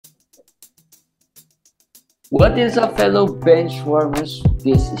What is up, fellow bench warmers?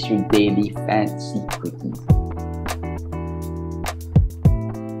 This is your daily fantasy quickie.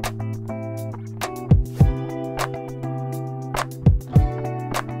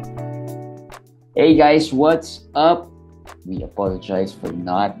 Hey guys, what's up? We apologize for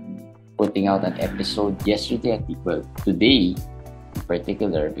not putting out an episode yesterday. Well, today in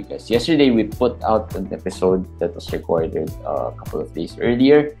particular, because yesterday we put out an episode that was recorded a couple of days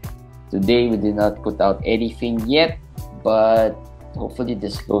earlier. Today we did not put out anything yet, but hopefully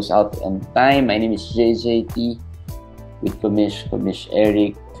this goes out on time. My name is JJT with Komish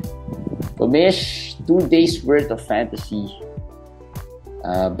Eric. Komish, 2 days worth of fantasy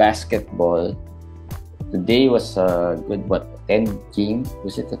basketball. Today was a good, 10 game?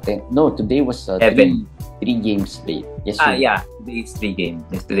 Was it a 10? No, today was a three games late. Yeah, today's 3 games.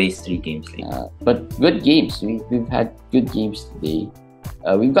 Today's 3 games late. But good games. We've had good games today.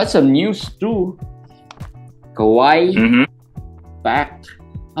 We've got some news too. Kawhi back.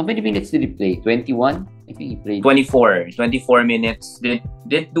 How many minutes did he play? 21? I think he played 24 minutes.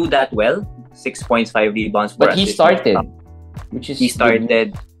 Didn't do that well. 6.5 rebounds. But he started. He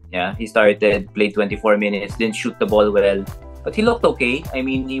started, played 24 minutes, didn't shoot the ball well. But he looked okay. I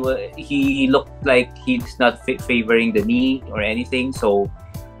mean, he looked like he's not favoring the knee or anything. So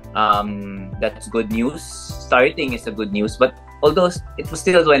that's good news. Starting is a good news. But although it was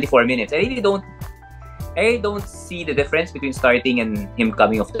still 24 minutes, I really don't see the difference between starting and him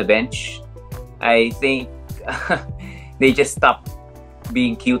coming off the bench. I think they just stopped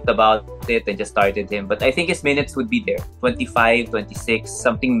being cute about it and just started him. But I think his minutes would be there. 25, 26,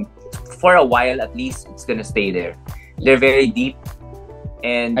 something. For a while at least, it's gonna stay there. They're very deep.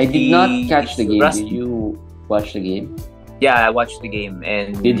 And I did not catch the game. Did you watch the game? Yeah, I watched the game.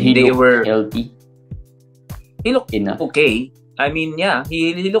 And did he look healthy? He looked okay. I mean, yeah,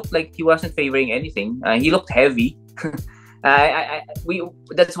 he looked like he wasn't favoring anything. He looked heavy.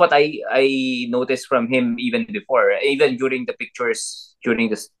 That's what I noticed from him even before. Even during the pictures during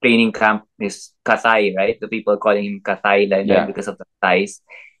the training camp, is Kathai, right? The people calling him Kathai Leonard because of the thighs.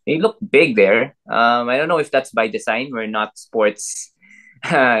 He looked big there. I don't know if that's by design. We're not sports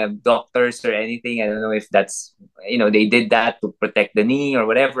doctors or anything. I don't know if that's, they did that to protect the knee or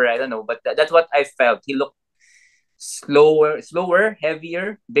whatever. I don't know. But that's what I felt. He looked slower,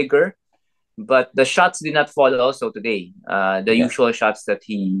 heavier, bigger. But the shots did not fall also today. The usual shots that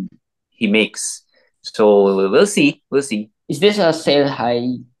he makes. So we'll see. Is this a sell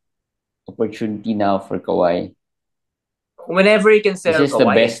high opportunity now for Kawhi? Whenever you can sell Kawhi, is this the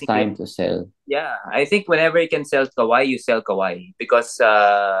best time to sell? Yeah, I think whenever you can sell Kawhi, you sell Kawhi because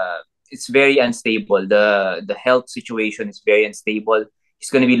it's very unstable. The health situation is very unstable. He's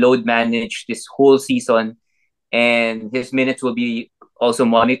going to be load managed this whole season, and his minutes will be also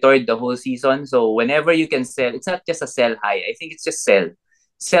monitored the whole season. So whenever you can sell, it's not just a sell high. I think it's just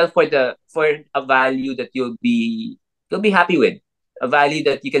sell for a value that you'll be happy with, a value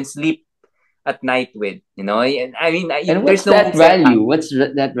that you can sleep at night with, I mean, and what's that value? What's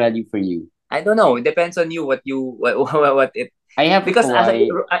that value for you? I don't know. It depends on you. What it. I have because Kawhi,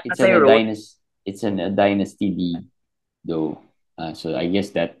 it's in a dynasty league, though. So I guess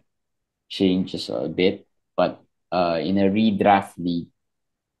that changes a bit. But in a redraft league,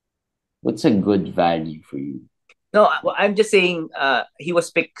 what's a good value for you? No, I'm just saying he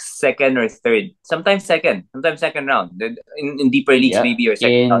was picked second or third. Sometimes second round. In deeper leagues, maybe your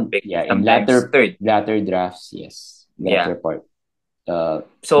second round pick. Yeah, in latter drafts, yes. Part.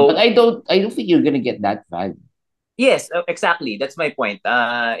 So but I don't think you're gonna get that value. Yes, exactly. That's my point.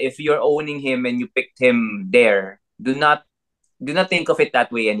 If you're owning him and you picked him there, do not think of it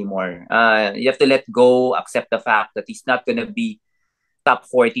that way anymore. You have to let go, accept the fact that he's not gonna be top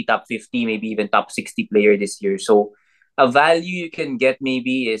 40, top 50, maybe even top 60 player this year. So a value you can get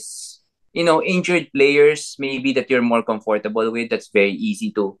maybe is, injured players maybe that you're more comfortable with. That's very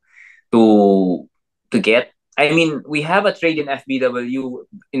easy to get. I mean, we have a trade in FBW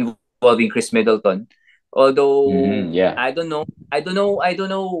involving Chris Middleton. Although I don't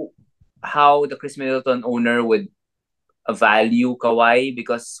know how the Chris Middleton owner would value Kawhi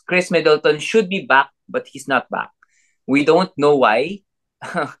because Chris Middleton should be back, but he's not back. We don't know why.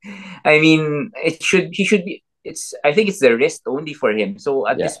 I mean, he should be. I think it's the wrist only for him. So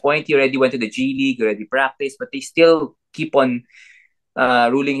at this point, he already went to the G League, already practiced, but they still keep on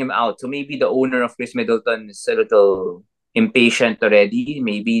ruling him out. So maybe the owner of Chris Middleton is a little impatient already.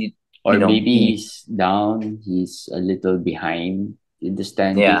 Maybe he's down. He's a little behind in the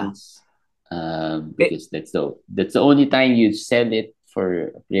standings. Because that's the only time you sell it for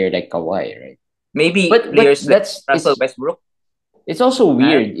a player like Kawhi, right? Maybe players like Russell Westbrook. It's also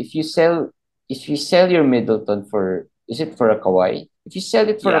weird if you sell if you sell your Middleton for, is it for a Kawhi? If you sell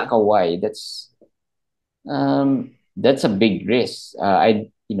it for a Yeah. Kawhi, that's a big risk.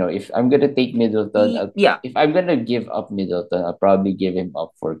 If I'm gonna take Middleton, Yeah. if I'm gonna give up Middleton, I'll probably give him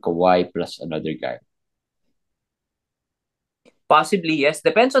up for Kawhi plus another guy. Possibly, yes.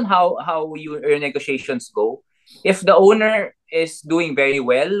 Depends on how your negotiations go. If the owner is doing very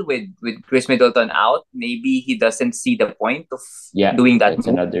well with Chris Middleton out, maybe he doesn't see the point of Yeah, doing that that's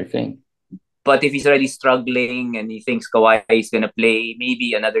move. another thing. But if he's already struggling and he thinks Kawhi is gonna play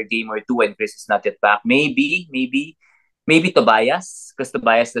maybe another game or two and Chris is not yet back, maybe Tobias, because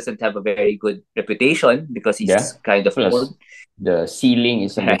Tobias doesn't have a very good reputation because Yeah. he's kind of Plus, old. the ceiling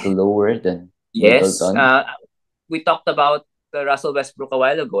is a little lower than Yes. Middleton. We talked about Russell Westbrook a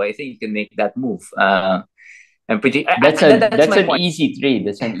while ago. I think you can make that move. I'm pretty. That's That's my an point. easy trade.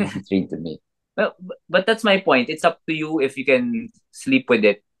 That's an easy trade to make. But that's my point. It's up to you if you can sleep with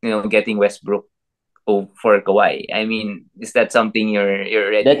it. Getting Westbrook for Kawhi. I mean, is that something you're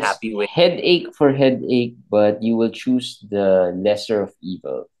already That's happy with? headache for headache, but you will choose the lesser of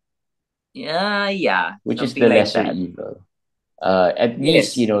evil, Yeah, which is something the like lesser that. evil. At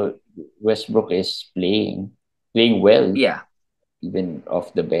least Yes. Westbrook is playing well, Yeah. even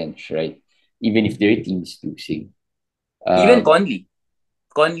off the bench, right? Even if their team is losing. Even Um,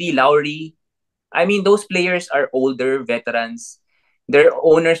 Conley, Lowry. I mean, those players are older veterans. Their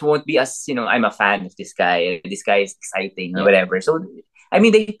owners won't be as, I'm a fan of this guy. This guy is exciting or yeah, whatever. So, I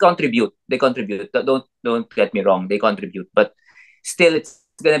mean, they contribute. They contribute. Don't get me wrong. They contribute, but still, it's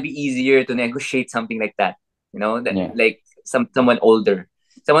gonna be easier to negotiate something like that. yeah. Like someone older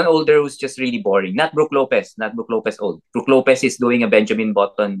who's just really boring. Not Brook Lopez. Not Brook Lopez old. Brook Lopez is doing a Benjamin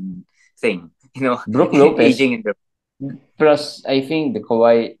Button thing. Brook Lopez Aging in the. plus, I think the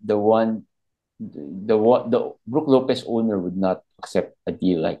Brook Lopez owner would not accept a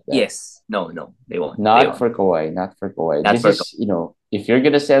deal like that. Yes. No. No. They won't. They Not won't. for Kawhi, not for Kawhi. Not This for. is, if you're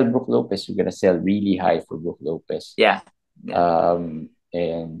gonna sell Brook Lopez, you're gonna sell really high for Brook Lopez. Yeah. Yeah.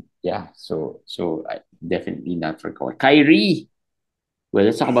 And yeah, so definitely not for Kawhi. Kyrie. Well,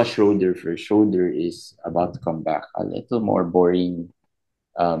 let's talk about Schroeder first. Schroeder is about to come back. A little more boring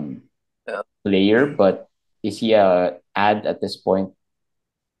um player, but is he a ad at this point?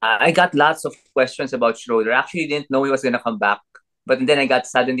 I got lots of questions about Schroeder. Actually, didn't know he was gonna come back, but then I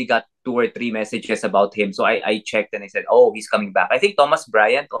suddenly got two or three messages about him. So I checked and I said, "Oh, he's coming back." I think Thomas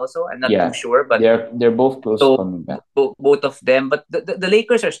Bryant also. I'm not too Yeah, sure, but they're both close to so coming back. both of them. But the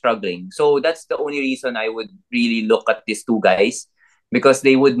Lakers are struggling, so that's the only reason I would really look at these two guys because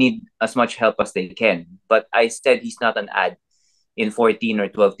they would need as much help as they can. But I said he's not an ad in 14 or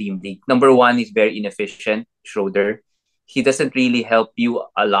 12 team league. Number one, he's very inefficient, Schroeder. He doesn't really help you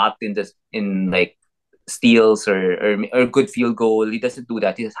a lot in like steals or good field goal. He doesn't do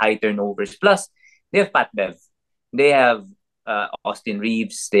that. He has high turnovers. Plus, they have Pat Bev. They have Austin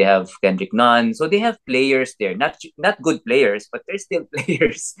Reeves. They have Kendrick Nunn. So they have players there. Not good players, but they're still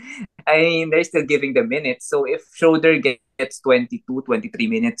players. I mean, they're still giving the minutes. So if Schroeder gets 22, 23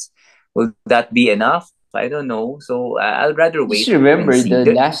 minutes, will that be enough? I don't know. So I'll rather Just wait and remember see.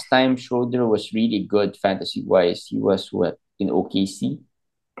 the last time Schroeder was really good fantasy wise, he was what in OKC?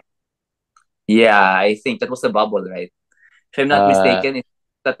 Yeah, I think that was a bubble, right? If I'm not Uh mistaken, it's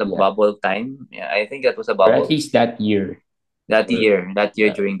at the yeah, bubble time. Yeah, I think that was a or at bubble least that year. Or that year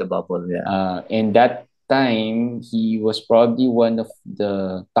uh, during the bubble. Yeah. and that time he was probably one of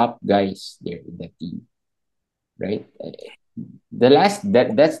the top guys there in that team, right?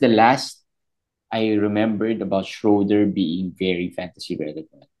 That's the last I remembered about Schroeder being very fantasy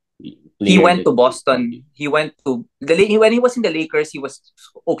relevant He player went that to you should probably. Boston. He went to when he was in the Lakers. He was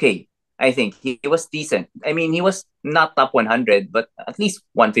okay. I think he was decent. I mean, he was not top 100, but at least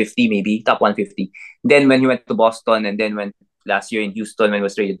 150, maybe top 150. Then when he went to Boston, and then when last year in Houston, when he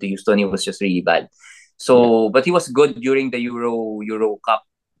was traded to Houston, he was just really bad. Yeah. So, but he was good during the Euro Cup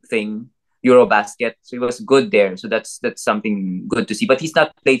thing, Euro basket. So he was good there. So that's something good to see. But he's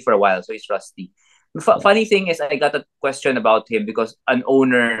not played for a while, so he's rusty. Yeah. Funny thing is, I got a question about him because an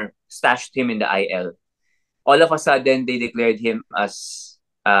owner stashed him in the IL. All of a sudden, they declared him as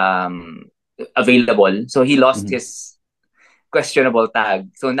available. So he lost Mhm. his questionable tag.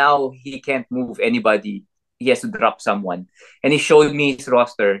 So now he can't move anybody. He has to drop someone. And he showed me his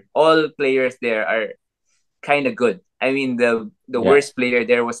roster. All players there are kind of good. I mean, the Yeah. worst player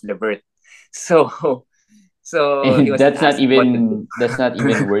there was Levert. So so he And was asking what to do. that's not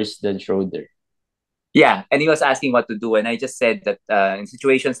even worse than Schroeder. Yeah, and he was asking what to do, and I just said that in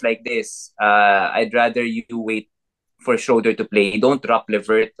situations like this, I'd rather you wait for Schroeder to play. Don't drop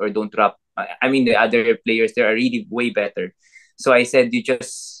Levert or don't drop. I mean, the other players there are really way better. So I said you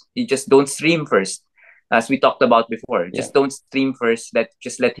just You just don't stream first, as we talked about before. Yeah. Just don't stream first.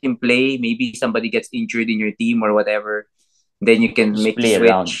 Let him play. Maybe somebody gets injured in your team or whatever. Then you can Just make the play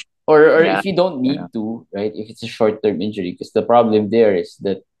around. switch. Or Yeah. if you don't need to, right? If it's a short-term injury, because the problem there is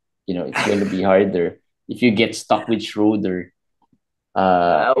that, it's going to be harder if you get stuck with Schroeder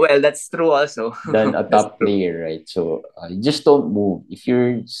Well, that's true also. than a That's top true. player, right? So just don't move. If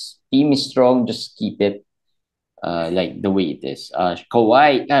your team is strong, just keep it like the way it is.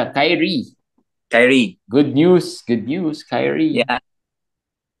 Kyrie. Good news, Kyrie. Yeah.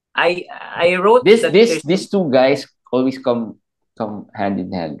 I wrote This that this there's these two guys always come hand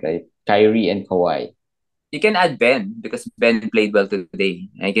in hand, right? Kyrie and Kawhi. you can add Ben because Ben played well today.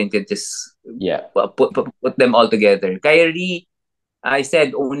 I can just Yeah. put them all together. Kyrie, I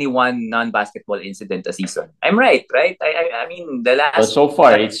said only one non-basketball incident a season. I'm right, right? I mean the Well, last so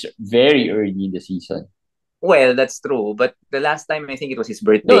far it's very early in the season. well, that's true. But the last time I think it was his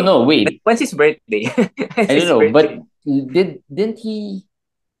No, birthday. no, wait. When's his birthday? When's I don't his know, but birthday? didn't he?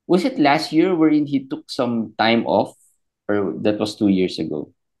 Was it last year wherein he took some time off, or that was 2 years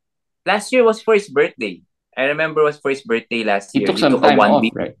ago? Last year was for his birthday. I remember it was for his birthday last He year. took He some took a time one off,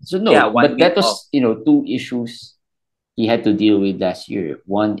 week, right? So yeah, no, one but week that off. was two issues he had to deal with last year.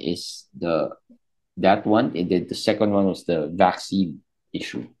 One is that one, and then the second one was the vaccine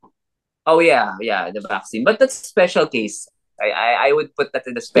issue. Oh yeah, yeah, the vaccine. But that's special case. I would put that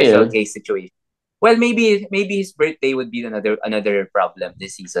in the special Still, case situation. Well, maybe his birthday would be another problem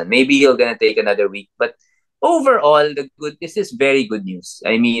this season. Maybe he'll gonna take another week. But overall, this is very good news.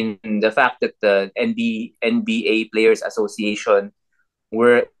 I mean, the fact that the NBA Players Association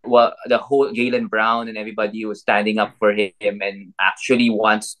the whole Jalen Brown and everybody was standing up for him and actually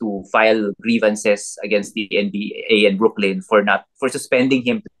wants to file grievances against the NBA and Brooklyn for suspending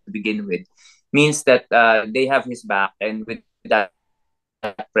him to begin with means that they have his back, and with that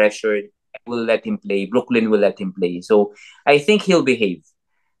pressure will let him play. Brooklyn will let him play. So I think he'll behave.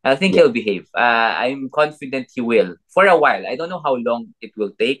 I think yeah. he'll behave. I'm confident he will for a while. I don't know how long it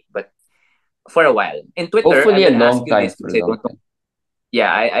will take, but for a while. In Twitter, I'm Hopefully a gonna ask long you time this for because a I long don't know. time. Yeah,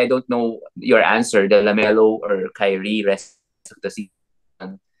 I don't know your answer. The Lamelo or Kyrie rest of the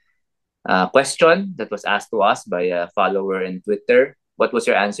season question that was asked to us by a follower in Twitter. What was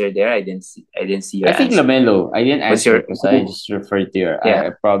your answer there? I didn't see your I think answer. Lamelo. I didn't What's answer your because I who? just referred to your. Yeah. I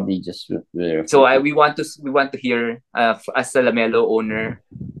probably just So referred to. we want to hear as a Lamelo owner,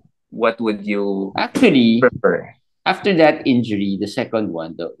 what would you Actually, prefer? after that injury, the second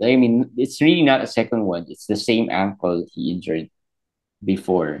one though, I mean, it's really not a second one. It's the same ankle he injured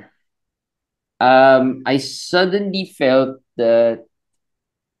before. I suddenly felt that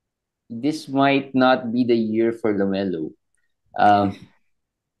this might not be the year for Lamelo. Um,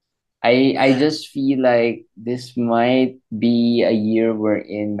 I just feel like this might be a year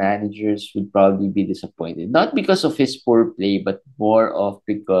wherein managers would probably be disappointed. Not because of his poor play, but more of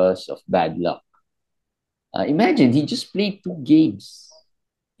because of bad luck. Imagine he just played 2 games,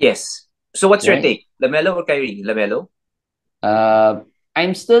 Yes. So what's your right? take? Lamelo or Kyrie? Lamelo. Uh,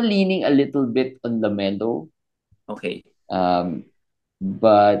 I'm still leaning a little bit on Lamelo. Okay. Um,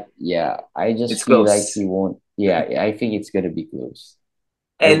 but yeah, I just It's feel like close. he won't. Yeah, I think it's gonna be close.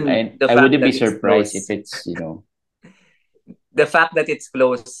 And the I fact wouldn't be that it's surprised if close, it's the fact that it's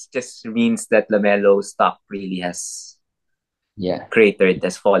close just means that Lamelo's stock really has yeah. cratered,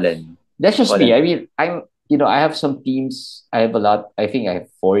 has That's just me. fallen. I mean, I have some teams. I have a lot. I think I have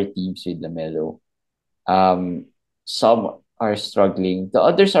 4 teams with Lamelo. Um, some are struggling. The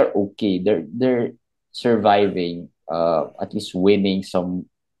others are okay. They're surviving. At least winning some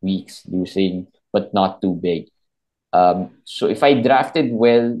weeks, losing, but not too big. So if I drafted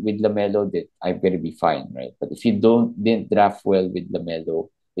well with Lamelo, then I'm gonna be fine, right? But if you didn't draft well with Lamelo,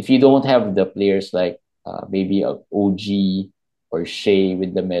 if you don't have the players like maybe a OG or Shea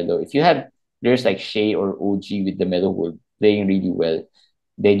with Lamelo, if you have players like Shea or OG with Lamelo who are playing really well,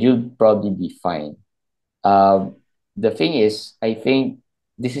 then you'll probably be fine. Um, the thing is, I think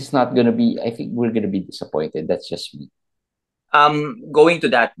this is not gonna be. I think we're gonna be disappointed. That's just me. Going to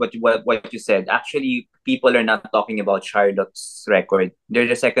that, what you said, actually, people are not talking about Charlotte's record. They're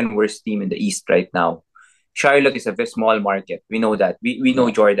the second worst team in the East right now. Charlotte is a very small market. We know that. We know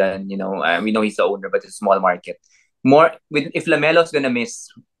Yeah. Jordan. We know he's the owner, but it's a small market. More with if Lamelo's gonna miss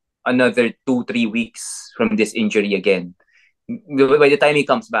another 2-3 weeks from this injury again, by the time he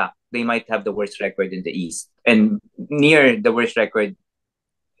comes back, they might have the worst record in the East and near the worst record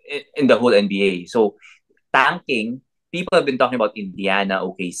in the whole NBA. So tanking, people have been talking about Indiana,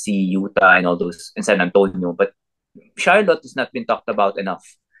 OKC, Utah, and all those, and San Antonio, but Charlotte has not been talked about enough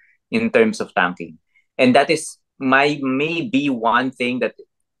in terms of tanking. And that is maybe one thing that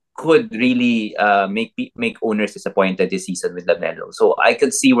could really make owners disappointed this season with Lamelo. So I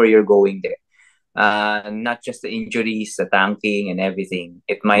could see where you're going there. Not just the injuries, the tanking, and everything.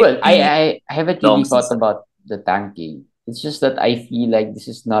 It might Well, be I haven't long really thought season. about the tanking. It's just that I feel like this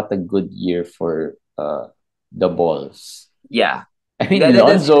is not a good year for the balls. Yeah, I mean, that's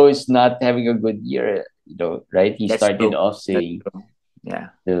Lonzo is not having a good year, right? He that's started true. off That's saying true. Yeah.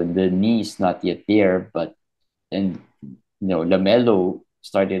 the knee is not yet there, but and Lamelo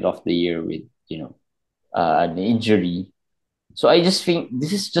started off the year with an injury. So I just think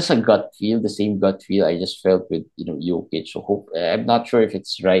this is just a gut feel, the same gut feel I just felt with Jokic. So I'm not sure if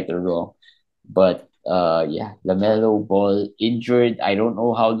it's right or wrong, but yeah, Lamelo Ball injured. I don't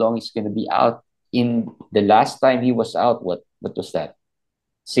know how long he's gonna be out. In the last time he was out, what was that?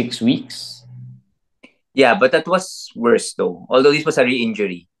 6 weeks? Yeah, but that was worse though. Although this was a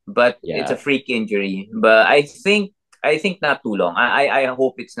re-injury, but it's a Yeah, freak injury. But I think not too long. I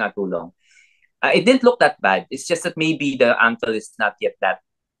hope it's not too long. It didn't look that bad. It's just that maybe the ankle is not yet that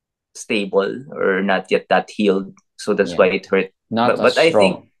stable or not yet that healed, so that's yeah, why it hurt. not But as but I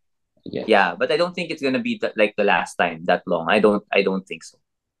think strong, I guess. yeah, but I don't think it's gonna be like the last time that long. I don't think so.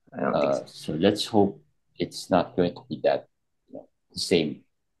 I don't think so. So let's hope it's not going to be that same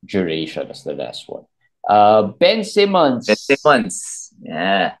duration as the last one. Ben Ben Simmons. Simmons,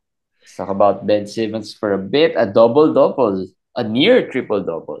 yeah, Let's talk about Ben Simmons for a bit. A double double, a near triple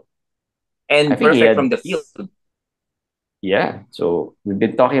double. I and think he perfect from had, the field. yeah. So we've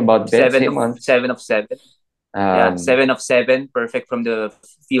been talking about Ben Seven of Simmons. seven of seven. Yeah, Um, 7 of 7, perfect from the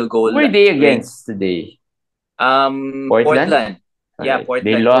field who goal were they range. against today? Portland. Portland. All Yeah, right, they Portland.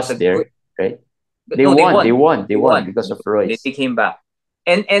 It was a lost good. there, right? They No, they won. They won. won. They They won won. because of They Royce. came back,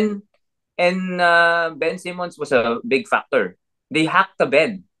 and Ben Simmons was a big factor. They hacked the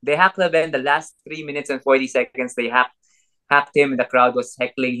Ben. They hacked the Ben. The last 3 minutes and 40 seconds, they hacked him. The crowd was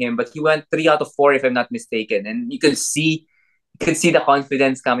heckling him, but he went 3 out of 4, if I'm not mistaken. And you could see the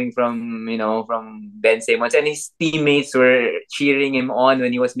confidence coming from Ben Simmons, and his teammates were cheering him on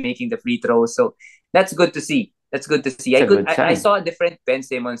when he was making the free throws. So that's good to see. That's good to see. It's I a could good I sign. saw a different Ben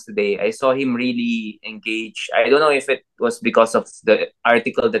Simmons today. I saw him really engaged. I don't know if it was because of the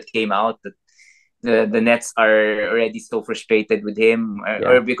article that came out that the Nets are already so frustrated with him,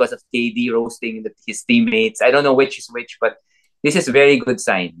 or Yeah. because of KD roasting his teammates. I don't know which is which, but this is very good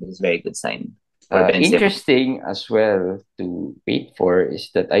sign. This is very good sign for Ben Simmons. Interesting as well to wait for is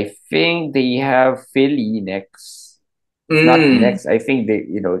that I think they have Philly next. Not Mm, next. I think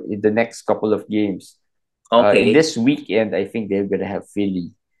in the next couple of games. In okay. this weekend, I think they're gonna have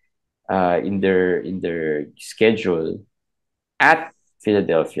Philly in their schedule at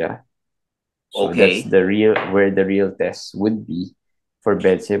Philadelphia. So that's Okay. where the real test would be for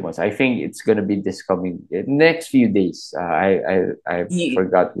Ben Simmons. I think it's gonna be this coming next few days. I He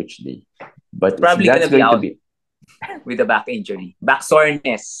forgot which day, but probably that's gonna be going to out be with a back injury, back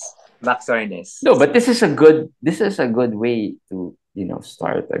soreness, back soreness. no. But this is a good way to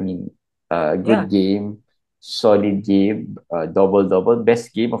start. I mean, a Yeah, good game, solid game, double double,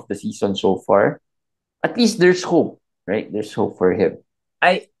 best game of the season so far. At least there's hope, right? There's hope for him.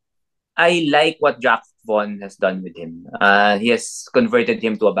 I I like what Jack Vaughn has done with him. He has converted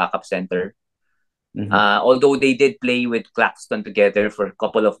him to a backup center. Hmm. Although they did play with Claxton together for a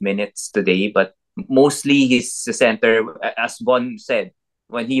couple of minutes today, but mostly he's the center. As Vaughn said,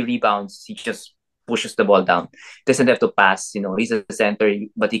 when he rebounds, he just pushes the ball down. Doesn't have to pass. He's a center,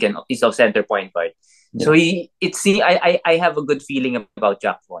 but he's a center point guard. So Yeah. I have a good feeling about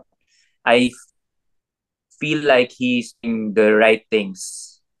Jack Vaughn. I feel like he's doing the right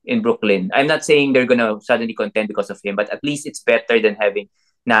things in Brooklyn. I'm not saying they're gonna suddenly contend because of him, but at least it's better than having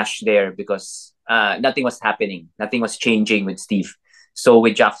Nash there because nothing was happening, nothing was changing with Steve. So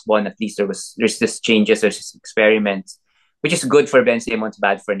with Jack's Bond, at least there's this changes, there's this experiments, which is good for Ben Simmons,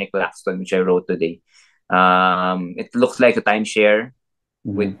 bad for Nick Claxton, which I wrote today. It looks like a timeshare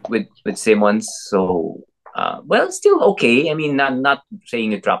with Hmm. with with Simmons. So well, still okay. I mean, not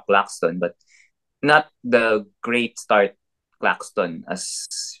saying you drop Claxton, but not the great start Claxton as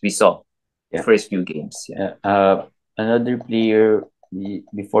we saw the Yeah. first few games. Yeah. Another player,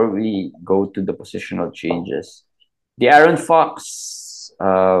 before we go to the positional changes, the Aaron Fox.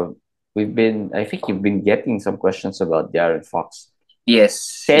 I think you've been getting some questions about the Aaron Fox. Yes,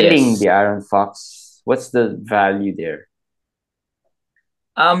 Selling yes. the Aaron Fox, what's the value there?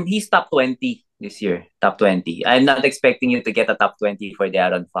 He's top 20 this year. Top 20. I'm not expecting you to get a top 20 for the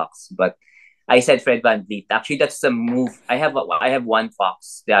Aaron Fox, but I said Fred VanVleet. Actually, that's the move. I have one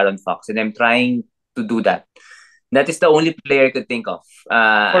Fox, the Aaron Fox, and I'm trying to do that. That is the only player I could think of. For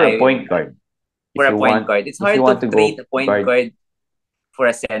a I point guard, For if a you point want, guard. It's if you hard want to to trade go a point guard, guard for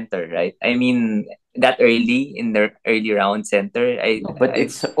a center, right? I mean, that early in the early round center, No, but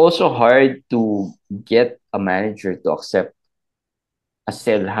it's also hard to get a manager to accept a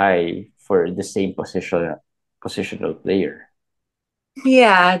sell high for the same positional player.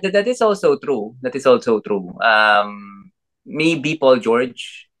 yeah, that is also true. That is also true. Maybe Paul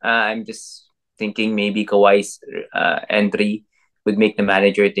George. I'm just thinking maybe Kawhi's entry would make the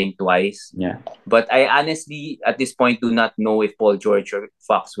manager think twice. Yeah. But I honestly, at this point, do not know if Paul George or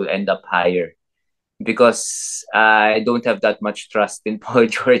Fox will end up higher because I don't have that much trust in Paul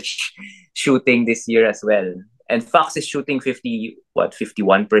George shooting this year as well. And Fox is shooting 51%.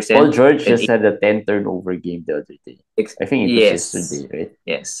 Paul George And just had a 10 turnover game the other day. I think it was yes, yesterday, right?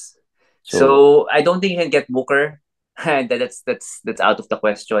 yes. So So I don't think he can get Booker. That's out of the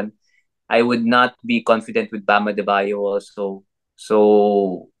question. I would not be confident with Bama Debayo also.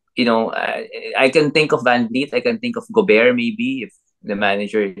 So I can think of Van Vliet. I can think of Gobert maybe if the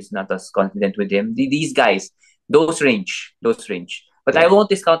manager is not as confident with him. These guys, those range. But I yeah, won't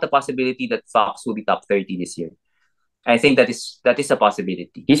discount the possibility that Fox will be top 30 this year. I think that is a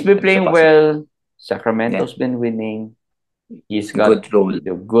possibility. he's been That is a playing possibility. well. Yeah, Sacramento's been winning. He's got good role.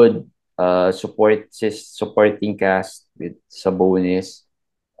 good supporting cast with Sabonis,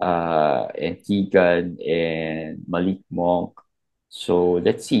 and Keegan and Malik Monk. So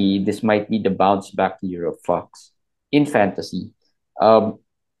let's see. This might be the bounce back year of Fox in fantasy. Um,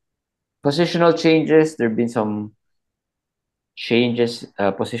 Positional changes. There've been some changes,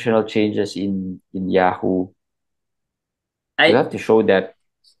 positional changes in Yahoo. We I have to show that.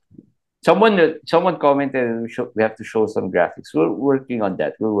 Someone commented we have to show some graphics. We're working on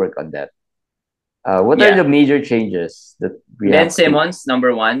that. We'll work on that. What are Yeah. the major changes that we Ben have to? Simmons,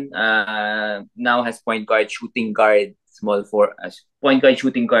 number one, now has point guard, shooting guard, point guard,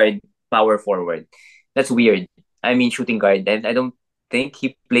 shooting guard, power forward. That's weird. I mean, shooting guard. And I don't think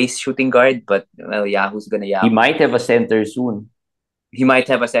he plays shooting guard, but well, Yahoo's gonna He Yahoo. might have a center soon. He might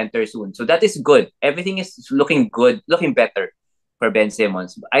have a center soon. So that is good. Everything is looking good, looking better for Ben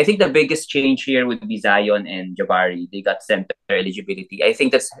Simmons. I think the biggest change here would be Zion and Jabari. They got center eligibility. I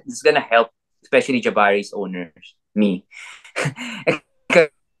think that's gonna help, especially Jabari's owners, me.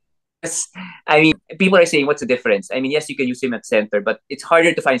 I mean, people are saying, what's the difference? I mean, yes, you can use him at center, but it's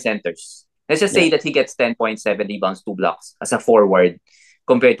harder to find centers. Let's just Yeah. say that he gets 10.7 rebounds, 2 blocks as a forward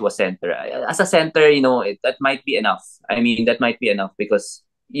compared to a center. As a center, that might be enough. I mean, that might be enough because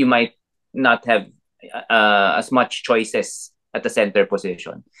you might not have as much choices at the center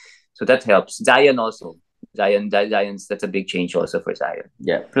position. So that helps. Zion also. Zion's that's a big change also for Zion.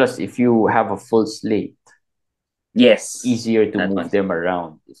 Yeah. Plus, if you have a full slate, Yes. easier to That move one. them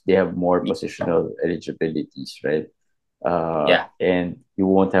around if they have more positional eligibilities, right? Yeah. And you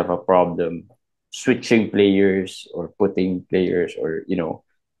won't have a problem switching players or putting players, or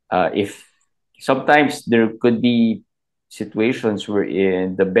if sometimes there could be situations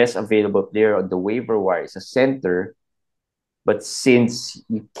wherein the best available player on the waiver wire is a center, but since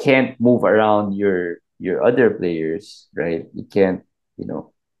you can't move around your other players, right? You can't,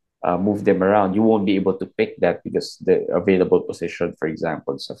 move them around. You won't be able to pick that because the available position, for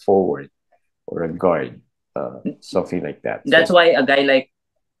example, is a forward or a guard, something like that. That's So why a guy like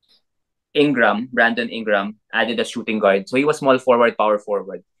Brandon Ingram, added a shooting guard. So he was small forward, power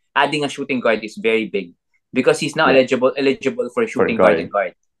forward. Adding a shooting guard is very big because he's now yeah, eligible for for shooting guard and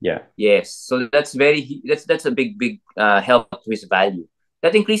guard, guard. yeah, Yes, so that's a big help to his value.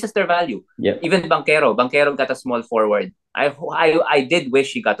 That increases their value. yeah. Even Banquero got a small forward. I did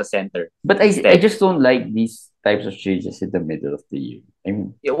wish he got a center But I instead. just don't like these types of changes in the middle of the year. I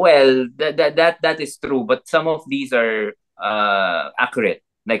mean, Yeah, well, that is true, but some of these are accurate.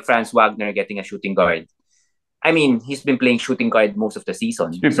 Like Franz Wagner getting a shooting guard. I mean, he's been playing shooting guard most of the he's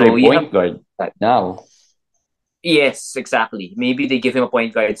season. been So playing you have point guard now. yes, exactly. Maybe they give him a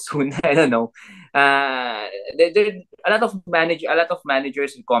point guard soon. I don't know. There a lot of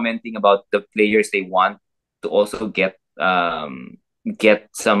managers commenting about the players they want to also get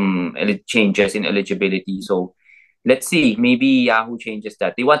some changes in eligibility. So let's see. Maybe Yahoo changes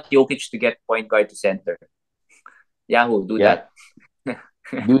that. They want Jokic to get point guard to center. Yahoo, do Yeah, that.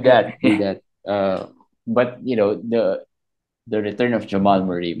 do that, do that. But the return of Jamal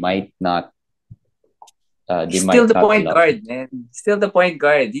Murray might not. They He's still might the not point love guard, it. man. Still the point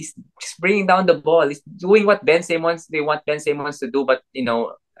guard. He's just bringing down the ball. He's doing what Ben Simmons they want Ben Simmons to do, but in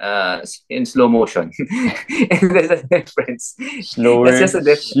slow motion. And there's a difference. That's just a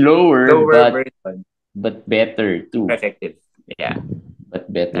difference. Slower, Lower version. but better too. Effective. Yeah,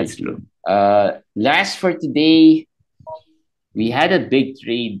 But better that's too. true. Last for today, we had a big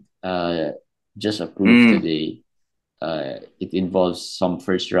trade just approved Mm. today. It involves some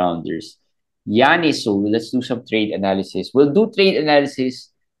first rounders. Giannis, so let's do some trade analysis. We'll do trade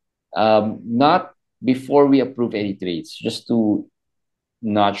analysis not before we approve any trades, just to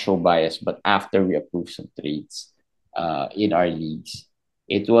not show bias, but after we approve some trades in our leagues.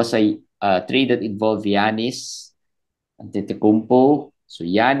 It was a trade that involved Giannis Antetokounmpo. So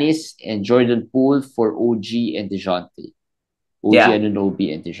Giannis and Jordan Poole for OG and DeJounte. OG Yeah,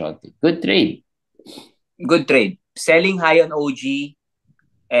 Anunoby and DeJounte. Good trade. good trade. Selling high on OG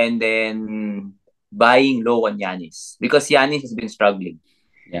and then buying low on Giannis because Giannis has been struggling.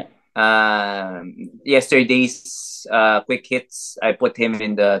 Yeah. Yesterday's quick hits, I put him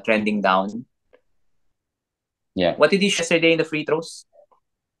in the trending down. Yeah. What did he shoot yesterday in the free throws?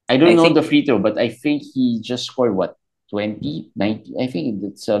 I don't I know think the free throw, but I think he just scored what? 20, 90? I think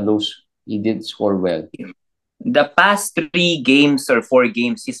it's a low. He did score well. the past 3 games or 4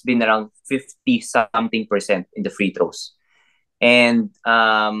 games, he's been around 50 something percent in the free throws. And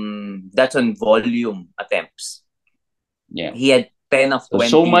that's on volume attempts. Yeah. He had 10 of So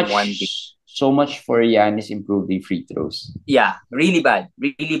so 20 in one game. much for Giannis improving free throws. Yeah, really bad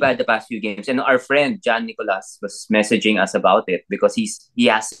the past few games. And our friend John Nicolas was messaging us about it because he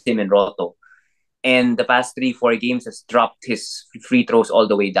has him in Roto, and the past 3-4 games has dropped his free throws all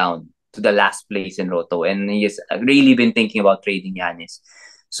the way down to the last place in Roto, and he has really been thinking about trading Giannis.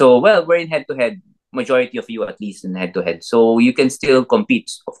 So well, we're in head to head. Majority of you at least in head to head, so you can still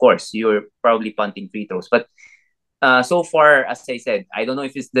compete. Of course, you're probably punting free throws, but so far, as I said, I don't know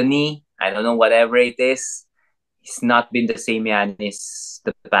if it's the knee. I don't know whatever it is. He's not been the same Giannis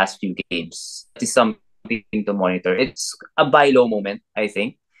the past few games. It is something to monitor. It's a buy low moment, I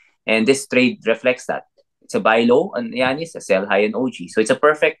think, and this trade reflects that. It's a buy low on Giannis, a sell high on OG. So it's a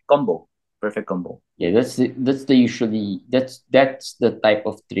perfect combo. Perfect combo. Yeah, that's the type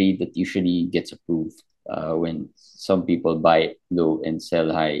of trade that usually gets approved. When some people buy low and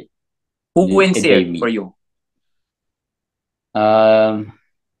sell high. Who wins And they here for meet. you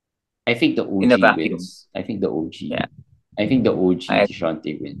I think the in a OG vacuum? wins. I think the OG. Yeah, I think the OG I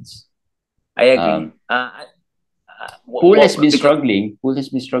DeJounte wins. I agree. Um, Poole has been Because struggling. Poole has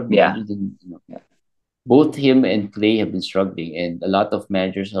been struggling. yeah, Other than both him and Clay have been struggling, and a lot of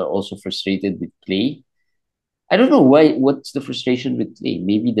managers are also frustrated with Clay. I don't know why. What's the frustration with Clay?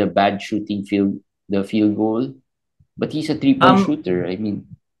 Maybe the bad shooting the field goal, but he's a 3 point um, shooter. I mean,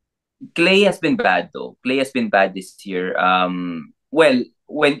 Clay has been bad though. Clay has been bad this year. Well,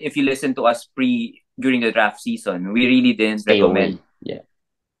 when if you listen to us pre during the draft season, we really didn't stay recommend away.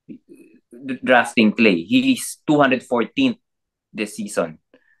 Yeah, drafting Clay. He's 214th this season.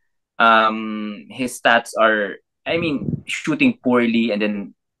 His stats are, I mean, shooting poorly and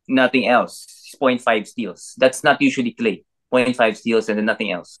then nothing else. 0.5 steals. That's not usually Clay. 0.5 steals and then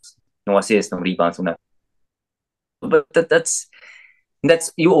nothing else. No assists, no rebounds, no nothing. But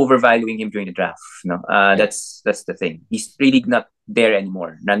that's you overvaluing him during the draft. No, yeah, that's the thing. He's really not there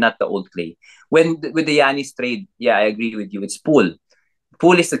anymore. Not the old Clay. With the Giannis trade, yeah, I agree with you. It's Poole.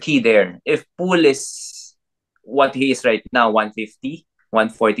 Poole is the key there. If Poole is what he is right now, 150,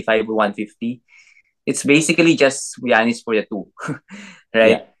 145, 150, it's basically just Giannis for the two, yeah, right?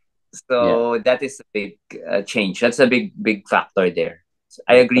 yeah. So that is a big change. That's a big factor there. So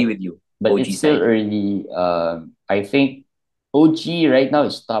I Yeah, agree with you. but OG it's still side. early. I think OG right now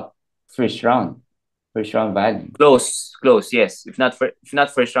is top first round value. Close. Yes, if not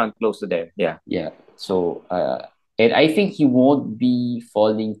first round, close to there. Yeah. Yeah. So and I think he won't be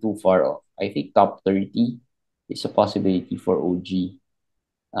falling too far off. I think top 30 is a possibility for OG.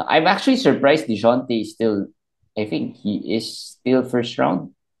 I'm actually surprised DeJounte is still. I think he is still first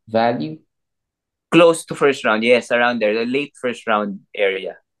round value. Close to first round, yes, around there, the late first round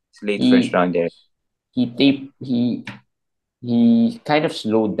area. It's late first He round there. he tape he kind of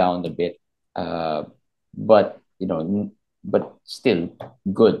slowed down a bit, but but still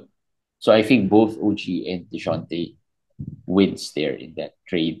good. So I think both OG and DeJounte wins there in that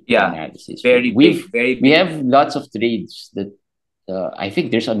trade Yeah, analysis. very big, very We big. have lots of trades that I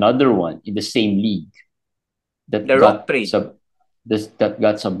think there's another one in the same league that The Rock trade, that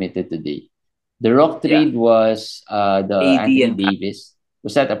got submitted today. The Rock yeah, trade was the AD Anthony and Davis.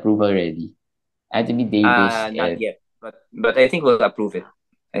 Was that approved already? Anthony Davis not and yet, but I think we'll approve it.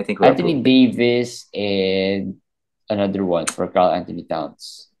 I think we'll Anthony approve it. Davis and another one for Carl Anthony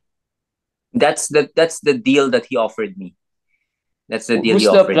Towns. That's the deal that he offered me. That's the deal he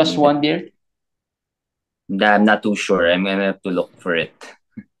Who's the offered plus me. one there? I'm not too sure. I'm gonna have to look for it.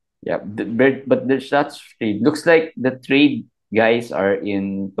 Yeah, but there's that trade. Looks like the trade guys are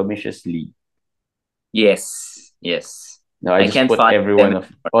in Commission's league. Yes, yes. No, I I just can't put find them.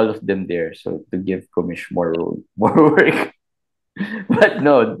 all of them there, so to give Komish more role, more work. But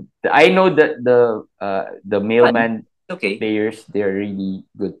no, I know that the But mailman okay. players, they're really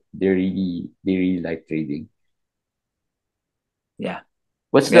good. They really like trading. Yeah.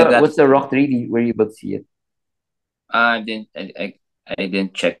 What's Yeah, that's the rock trading? Were you able to see it? I didn't I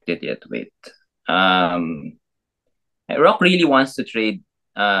didn't check it yet. Wait. Um Rock really wants to trade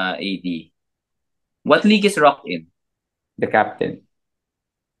AD. What league is Rock in? The captain.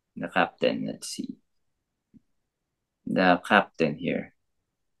 The captain. Let's see. The captain here.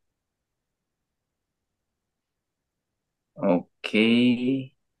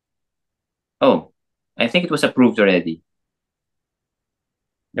 Okay. Oh, I think it was approved already.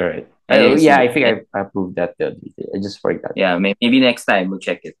 All right. I Oh didn't yeah, see I it. think Yeah, I approved that the other day. I just forgot. yeah. Maybe next time we'll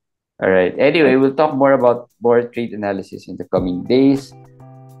check it. All right. Anyway, we'll talk more about board trade analysis in the coming days.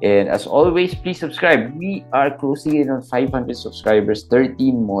 And as always, please subscribe. We are closing in on 500 subscribers.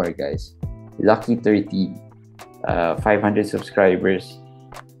 13 more, guys. Lucky 13. 500 subscribers.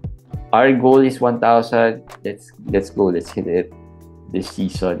 Our goal is 1,000. Let's go. Let's hit it this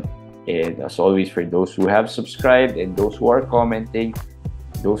season. And as always, for those who have subscribed and those who are commenting,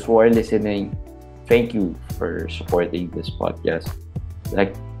 those who are listening, thank you for supporting this podcast.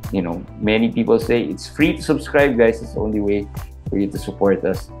 Like, many people say it's free to subscribe, guys. It's the only way for you to support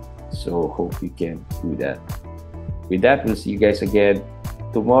us. So hope you can do that. With that, we'll see you guys again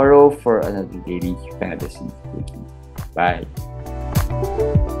tomorrow for another daily fantasy. Bye.